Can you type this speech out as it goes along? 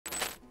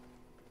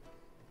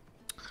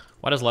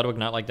Why does Ludwig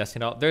not like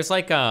Destiny at all? There's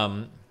like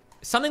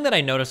something that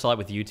I noticed a lot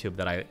with YouTube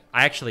that I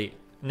actually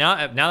now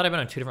that I've been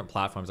on 2 different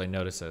platforms, I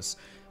notice this.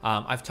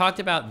 I've talked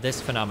about this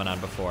phenomenon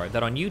before,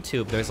 that on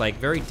YouTube there's like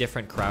very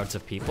different crowds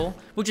of people,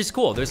 which is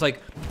cool. There's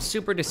like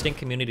super distinct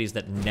communities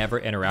that never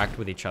interact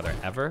with each other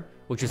ever,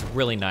 which is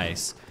really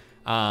nice.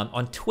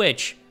 On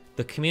Twitch,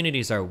 the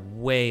communities are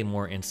way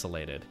more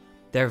insulated.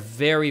 They're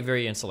very,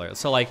 very insular.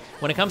 So like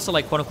when it comes to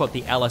like quote unquote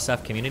the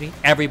LSF community,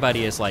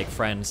 everybody is like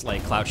friends,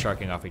 like cloud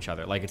sharking off each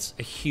other. Like it's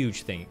a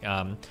huge thing.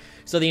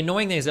 So the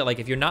annoying thing is that like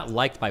if you're not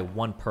liked by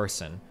one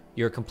person,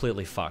 you're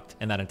completely fucked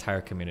in that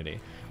entire community,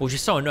 which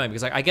is so annoying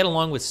because like I get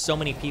along with so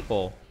many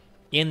people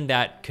in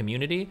that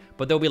community,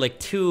 but there'll be like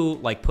 2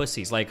 like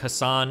pussies, like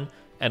Hasan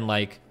and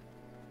like,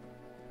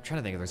 I'm trying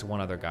to think if there's one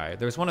other guy.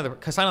 There's one other,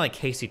 Hasan and like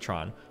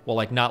Caseytron will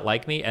like not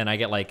like me, and I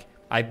get like,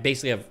 I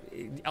basically have,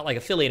 like,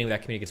 affiliating with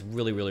that community gets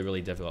really, really,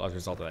 really difficult as a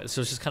result of that.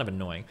 So it's just kind of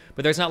annoying.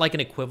 But there's not, like, an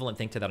equivalent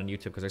thing to that on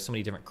YouTube because there's so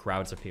many different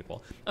crowds of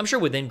people. I'm sure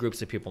within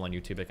groups of people on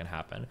YouTube it can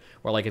happen.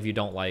 Or, like, if you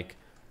don't like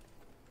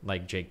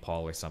Jake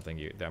Paul or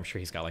something, I'm sure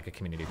he's got, like, a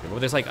community of people. But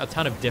there's, like, a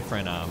ton of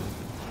different,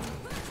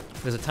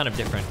 there's a ton of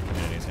different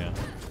communities, yeah.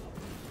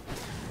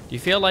 Do you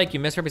feel like you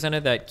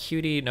misrepresented that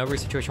Cutie Novery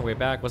situation way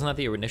back? Wasn't that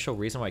the initial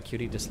reason why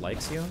Cutie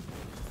dislikes you?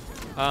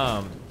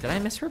 Did I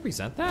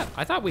misrepresent that?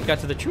 I thought we got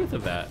to the truth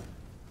of that.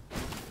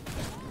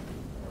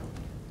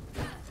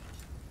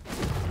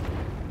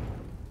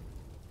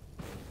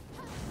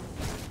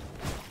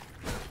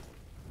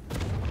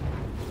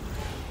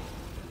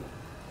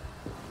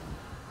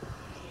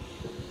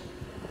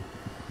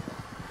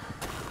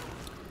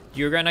 Do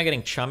you regret not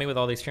getting chummy with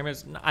all these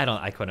streamers?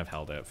 I couldn't have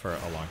held it for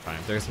a long time.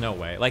 There's no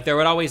way. Like, there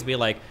would always be,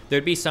 like,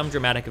 there'd be some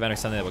dramatic event or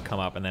something that would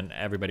come up, and then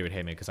everybody would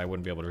hate me because I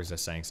wouldn't be able to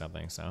resist saying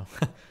something, so.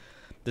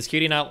 Does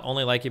Cutie not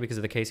only like you because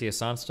of the Casey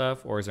Hasan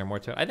stuff, or is there more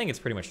to it? I think it's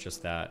pretty much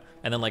just that.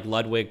 And then, like,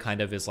 Ludwig kind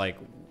of is, like,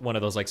 one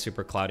of those, like,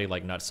 super cloudy,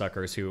 like,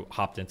 nutsuckers who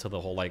hopped into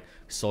the whole, like,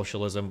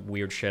 socialism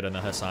weird shit and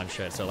the Hasan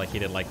shit, so, like, he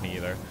didn't like me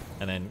either.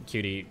 And then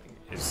Cutie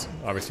is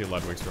obviously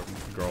Ludwig's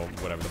girl,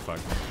 whatever the fuck.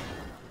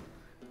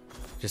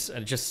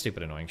 Just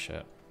stupid, annoying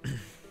shit.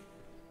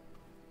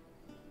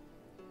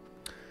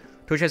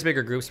 Twitch has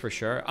bigger groups for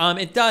sure.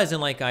 It does,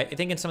 and like I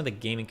think in some of the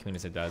gaming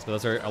communities it does, but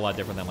those are a lot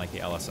different than like the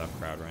LSF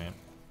crowd, right?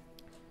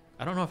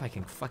 I don't know if I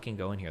can fucking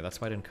go in here. That's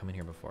why I didn't come in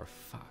here before.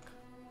 Fuck. Do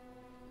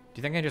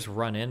you think I just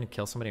run in,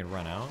 kill somebody, and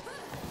run out?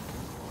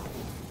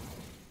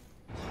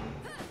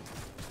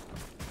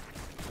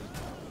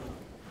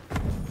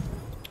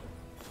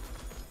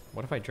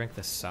 What if I drink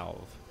the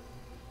salve?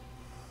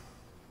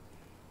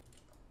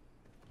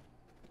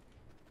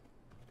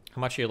 How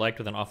much you liked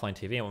with an offline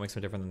TV and what makes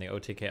them different than the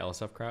OTK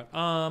LSF crowd?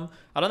 I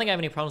don't think I have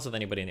any problems with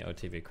anybody in the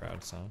OTV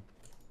crowd, so.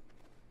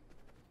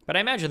 But I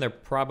imagine they're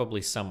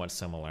probably somewhat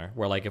similar,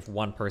 where like if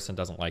one person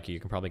doesn't like you,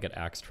 you can probably get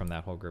axed from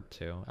that whole group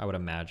too. I would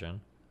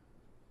imagine.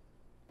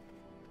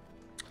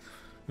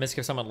 Misk,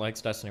 if someone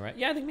likes Destiny, right?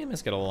 Yeah, I think me and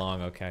Misk get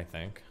along okay, I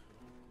think.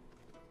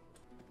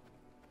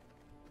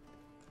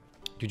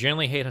 Do you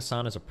generally hate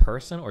Hasan as a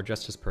person or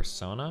just his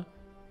persona?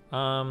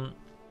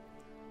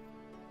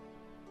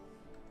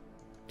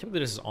 Typically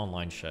this is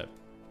online shit.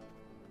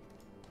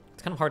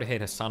 It's kind of hard to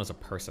hate Hasan as a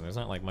person. There's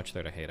not like much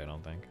there to hate, I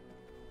don't think.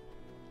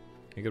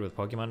 You good with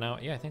Pokemon now?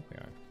 Yeah, I think we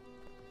are.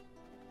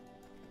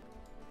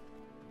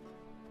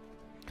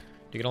 Do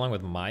you get along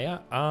with Maya?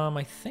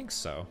 I think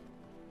so.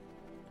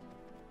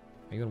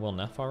 Are you and Will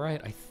Neff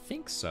alright? I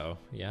think so,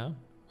 yeah.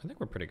 I think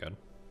we're pretty good.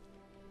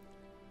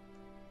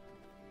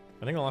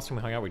 I think the last time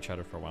we hung out we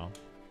chatted for a while.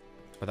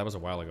 But that was a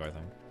while ago, I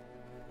think.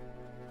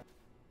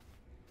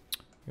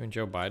 You and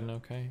Joe Biden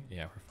okay?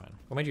 Yeah, we're fine.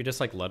 What made you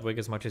dislike Ludwig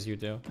as much as you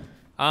do?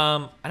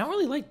 I don't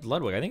really like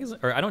Ludwig. I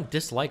think I don't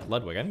dislike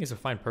Ludwig. I think he's a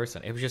fine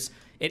person. It was just,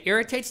 it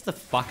irritates the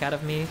fuck out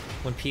of me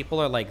when people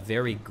are like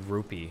very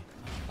groupy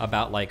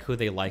about like who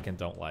they like and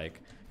don't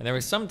like. And there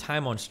was some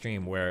time on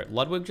stream where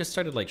Ludwig just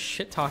started like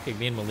shit talking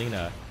me and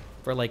Melina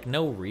for like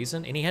no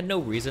reason, and he had no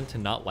reason to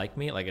not like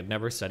me. Like, I'd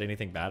never said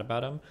anything bad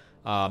about him,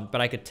 but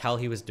I could tell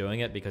he was doing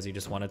it because he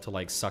just wanted to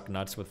like suck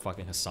nuts with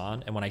fucking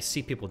Hasan. And when I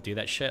see people do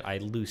that shit, I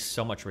lose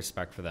so much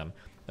respect for them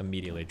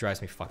immediately. It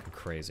drives me fucking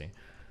crazy.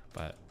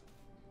 But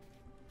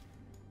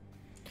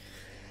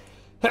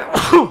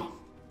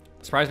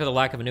surprised by the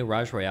lack of a new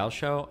Rajj Royale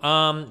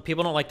show.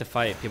 People don't like to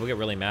fight. People get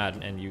really mad,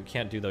 and you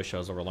can't do those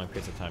shows over long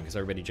periods of time because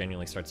everybody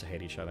genuinely starts to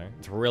hate each other.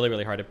 It's really,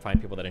 really hard to find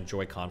people that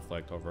enjoy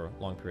conflict over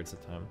long periods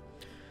of time.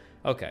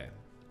 Okay,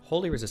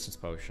 Holy Resistance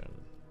Potion.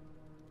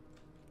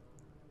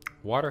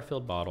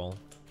 Water-filled bottle.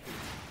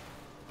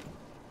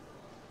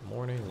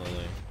 Morning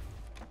Lily.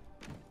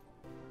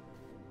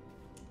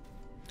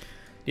 Do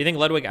you think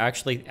Ludwig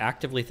actually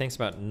actively thinks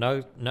about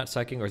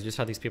nut-sucking, or is it just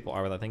how these people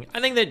are with that thing?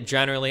 I think that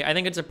generally, I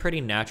think it's a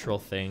pretty natural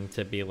thing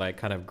to be like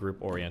kind of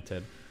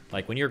group-oriented.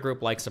 Like when your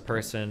group likes a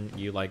person,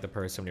 you like the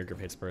person. When your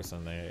group hates a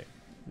person, they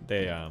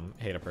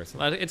hate a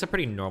person. It's a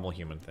pretty normal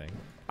human thing.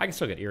 I can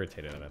still get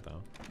irritated at it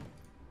though.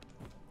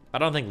 I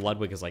don't think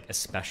Ludwig is like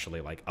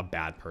especially like a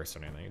bad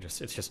person or anything.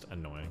 It's just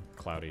annoying,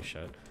 cloudy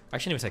shit. I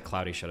shouldn't even say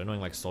cloudy shit. Annoying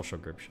like social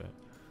group shit.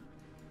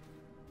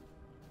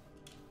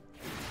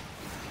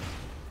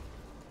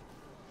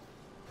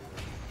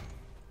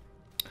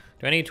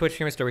 Do any Twitch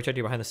streamers still reach out to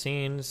you behind the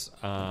scenes?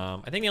 I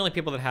think the only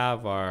people that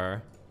have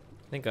are,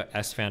 I think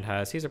S-Fan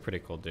has. He's a pretty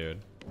cool dude.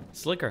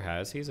 Slicker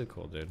has. He's a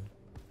cool dude.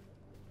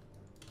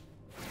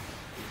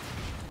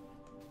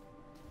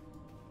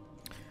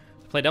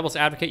 Play devil's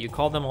advocate. You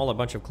call them all a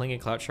bunch of clingy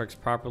clout sharks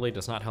properly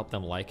does not help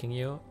them liking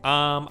you.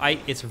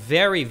 It's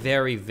very,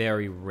 very,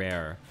 very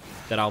rare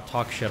that I'll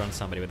talk shit on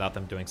somebody without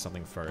them doing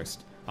something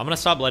first. I'm gonna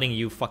stop letting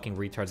you fucking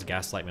retards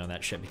gaslight me on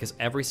that shit because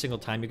every single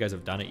time you guys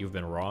have done it, you've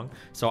been wrong.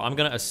 So I'm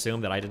gonna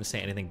assume that I didn't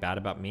say anything bad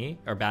about me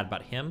or bad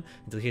about him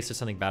until he says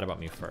something bad about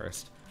me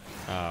first.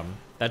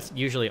 That's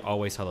usually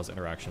always how those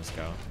interactions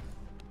go.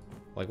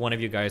 Like, one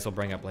of you guys will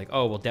bring up, like,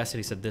 oh, well,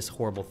 Destiny said this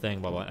horrible thing,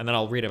 blah, blah. And then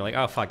I'll read it, like,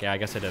 oh, fuck, yeah, I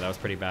guess I did. That was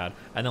pretty bad.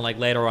 And then, like,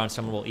 later on,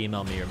 someone will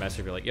email me or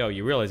message me, like, yo,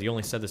 you realize you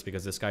only said this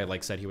because this guy,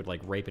 like, said he would,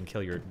 like, rape and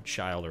kill your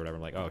child or whatever.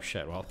 I'm like, oh,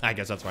 shit, well, I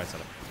guess that's why I said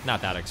it.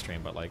 Not that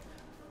extreme, but, like...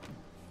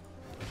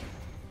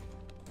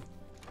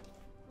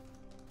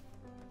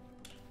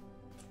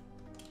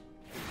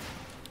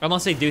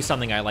 Unless they do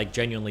something I, like,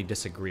 genuinely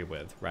disagree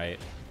with, right?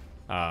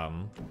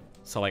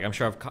 So, like, I'm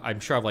sure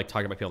I've, like,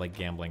 talked about people, like,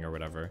 gambling or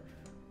whatever.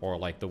 Or,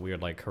 like, the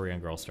weird, like, Korean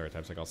girl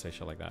stereotypes. Like, I'll say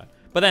shit like that.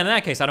 But then in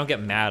that case, I don't get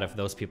mad if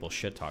those people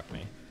shit talk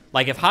me.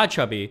 Like, if Hot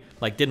Chubby,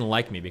 like, didn't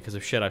like me because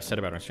of shit I've said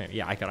about her on stream,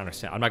 yeah, I can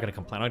understand. I'm not gonna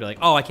complain. I'll be like,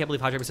 oh, I can't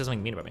believe Hot Chubby says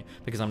something mean about me.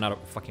 Because I'm not a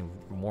fucking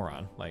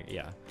moron. Like,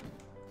 yeah.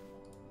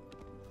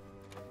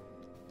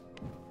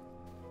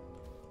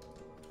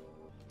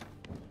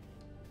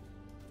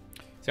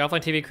 The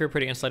OfflineTV crew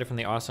pretty insulated from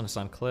the Austin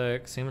Hasan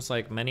clique. Seems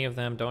like many of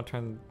them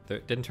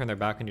didn't turn their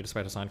back on you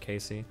despite Hasan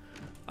Casey.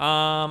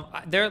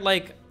 They're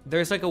like,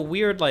 there's like a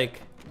weird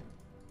like,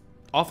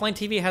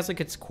 OfflineTV has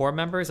like its core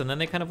members, and then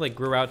they kind of like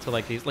grew out to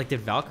like these. Like, did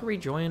Valkyrie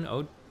join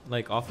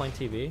like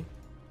OfflineTV?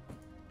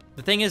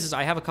 The thing is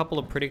I have a couple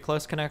of pretty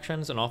close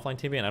connections in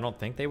OfflineTV, and I don't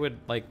think they would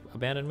like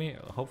abandon me.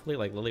 Hopefully,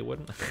 like Lily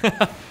wouldn't.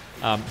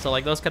 So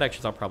like those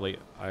connections, I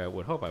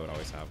would hope I would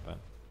always have, but.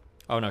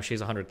 Oh no, she's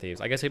 100 Thieves.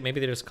 I guess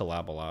maybe they just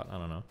collab a lot. I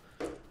don't know.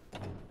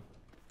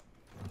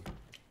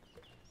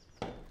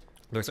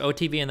 There's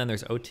OTV and then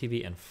there's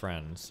OTV and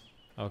Friends.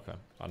 Okay,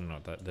 I don't know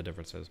what the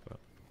difference is, but.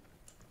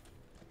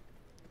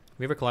 Have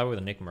you ever collabed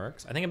with Nick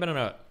Merckx? I think I've been on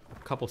a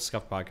couple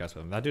Scuff podcasts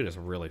with him. That dude is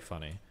really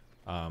funny.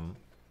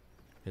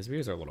 His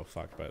views are a little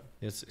fucked, but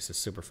he's a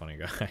super funny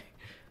guy.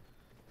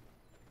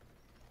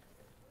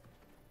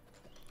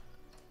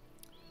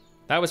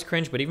 That was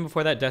cringe, but even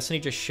before that, Destiny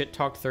just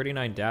shit-talked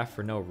 39 Daft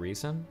for no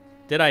reason.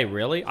 Did I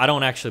really? I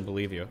don't actually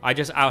believe you. I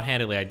just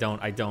outhandedly,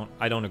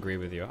 I don't agree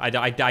with you. I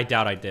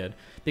doubt I did.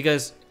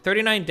 Because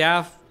 39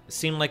 Daft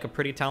seemed like a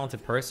pretty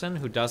talented person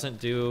who doesn't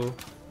do,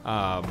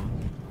 I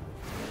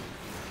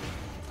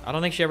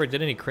don't think she ever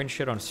did any cringe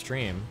shit on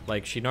stream.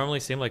 Like, she normally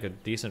seemed like a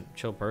decent,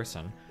 chill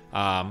person.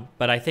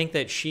 But I think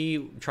that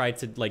she tried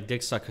to, like,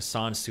 dick suck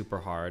Hasan super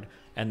hard,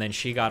 and then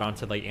she got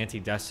onto, like,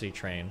 anti-Destiny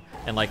train.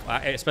 And, like,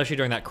 especially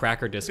during that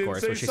cracker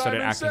discourse where she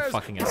started acting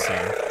fucking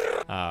insane.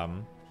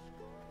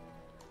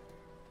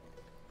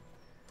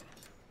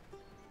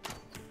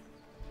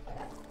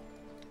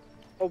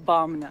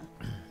 Obama.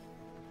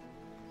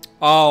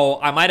 Oh,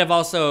 I might have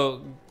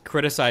also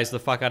criticized the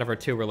fuck out of her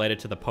too related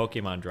to the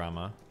Pokemon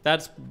drama.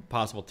 That's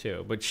possible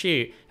too. But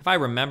she, if I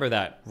remember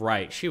that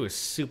right, she was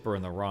super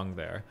in the wrong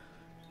there.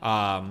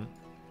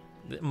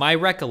 My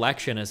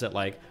recollection is that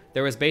like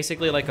there was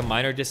basically like a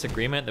minor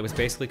disagreement that was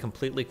basically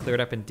completely cleared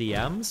up in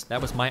DMs.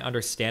 That was my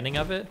understanding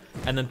of it.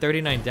 And then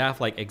 39 Daft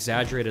like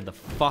exaggerated the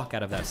fuck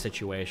out of that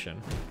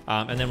situation.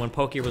 And then when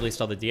Poki released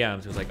all the DMs,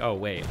 it was like, oh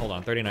wait, hold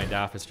on, 39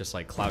 Daft is just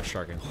like clout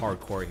sharking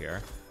hardcore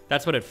here.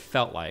 That's what it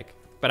felt like.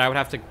 But I'd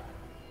have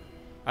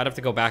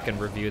to go back and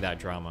review that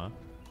drama.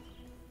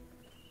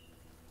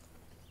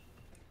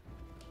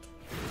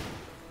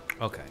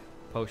 Okay,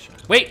 potion.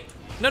 Wait,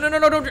 no, don't.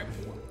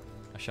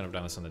 I shouldn't have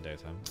done this in the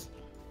daytime.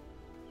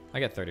 I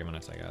get 30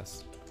 minutes, I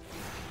guess.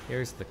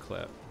 Here's the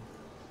clip.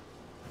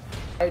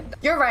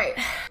 You're right.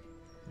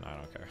 No, I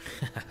don't care.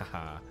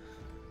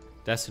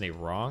 Destiny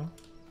wrong?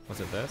 Was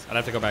it this? I'd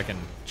have to go back and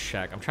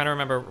check. I'm trying to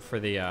remember for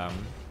the,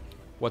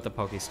 what the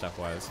Poki stuff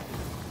was.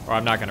 Or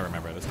I'm not gonna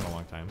remember, it's been a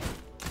long time.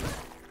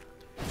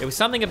 It was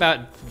something about,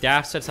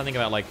 Daft said something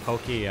about like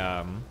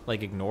Poki,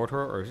 like ignored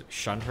her or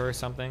shunned her or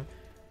something.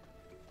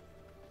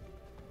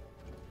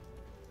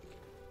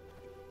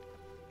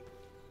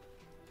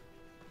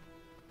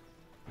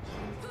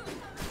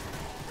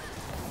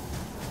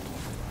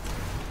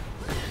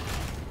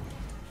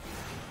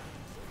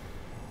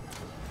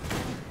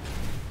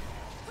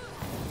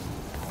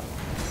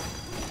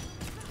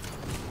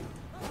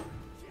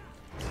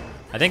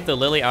 I think the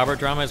Lily Albert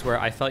drama is where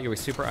I felt you were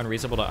super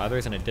unreasonable to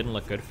others and it didn't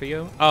look good for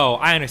you. Oh,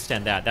 I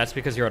understand that. That's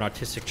because you're an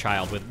autistic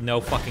child with no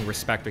fucking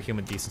respect or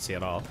human decency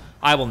at all.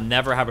 I will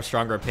never have a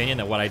stronger opinion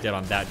than what I did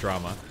on that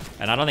drama.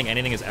 And I don't think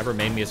anything has ever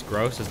made me as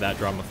gross as that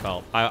drama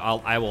felt.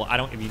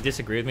 If you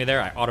disagree with me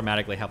there, I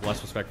automatically have less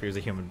respect for you as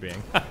a human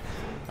being. But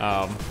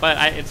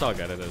it's all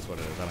good. It is what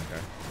it is. I don't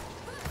care.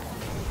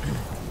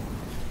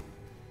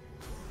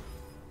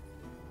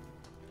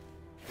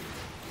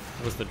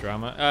 What was the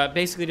drama?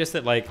 Basically just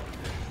that, like,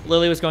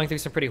 Lily was going through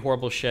some pretty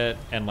horrible shit,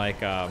 and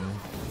like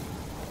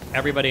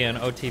everybody in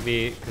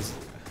OTV, because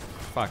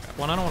fuck,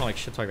 well, I don't want to like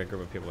shit talk that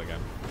group of people again.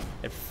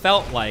 It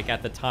felt like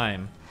at the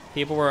time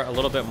people were a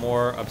little bit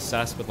more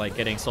obsessed with like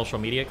getting social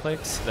media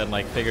clicks than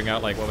like figuring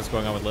out like what was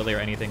going on with Lily or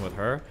anything with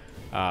her.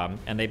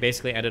 And they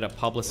basically ended up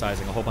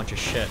publicizing a whole bunch of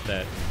shit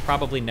that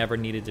probably never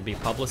needed to be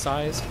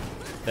publicized.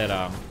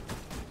 That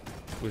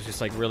was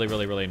just like really,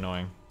 really, really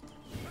annoying.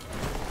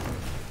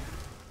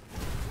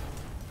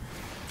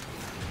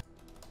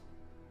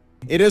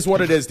 It is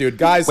what it is, dude.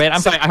 Guys. Wait,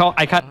 I'm sorry.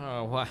 I cut.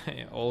 Oh, why?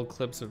 Old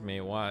clips of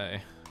me.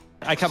 Why?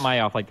 I cut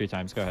Maya off like 3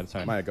 times. Go ahead.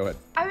 Sorry. Maya, go ahead.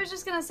 I was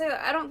just gonna say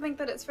that I don't think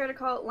that it's fair to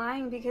call it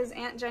lying because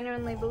Ant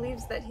genuinely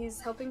believes that he's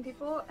helping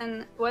people,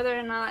 and whether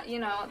or not, you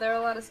know, there are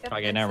a lot of skeptics.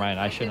 Okay, never mind.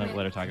 I shouldn't have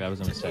let her talk. That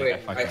was a mistake. Wait,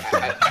 I fucked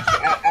up.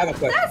 I have a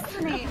question.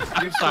 Destiny!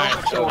 You're so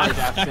much over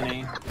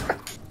Destiny.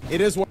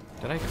 It is what.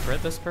 Did I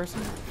crit this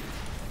person?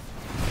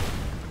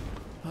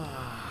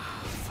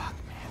 Ah, fuck,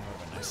 man. That would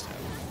have been nice to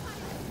have.